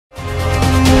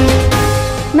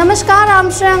Namaskar, I'm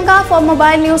Shriyanka for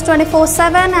Mobile News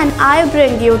 24/7 and I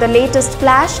bring you the latest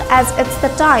flash as it's the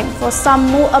time for some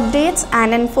more updates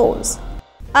and infos.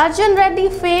 Arjun Reddy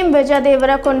fame Vijay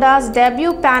Deverakonda's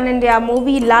debut pan-India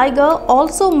movie Liger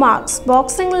also marks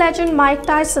boxing legend Mike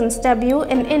Tyson's debut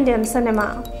in Indian cinema.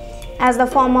 As the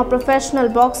former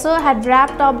professional boxer had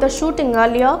wrapped up the shooting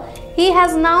earlier, he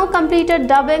has now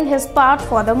completed dubbing his part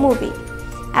for the movie.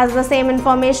 As the same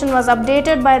information was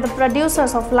updated by the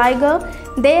producers of Liger,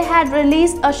 they had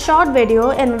released a short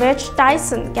video in which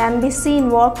Tyson can be seen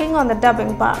walking on the dubbing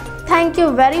part. "Thank you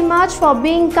very much for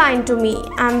being kind to me.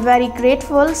 I'm very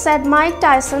grateful," said Mike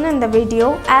Tyson in the video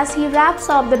as he wraps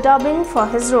up the dubbing for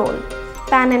his role.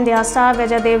 Pan-India star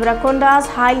Vijay Deverakonda's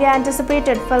highly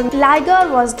anticipated film Liger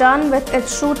was done with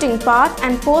its shooting part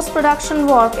and post-production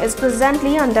work is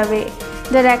presently underway.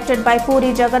 Directed by Puri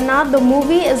Jagannath, the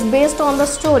movie is based on the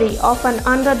story of an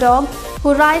underdog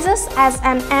who rises as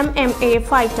an MMA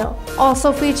fighter.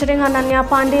 Also featuring Ananya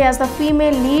Pandey as the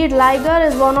female lead, Liger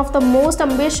is one of the most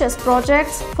ambitious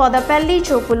projects for the Pelli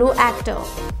Chopulu actor.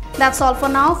 That's all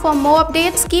for now. For more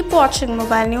updates, keep watching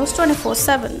Mobile News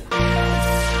 24/7.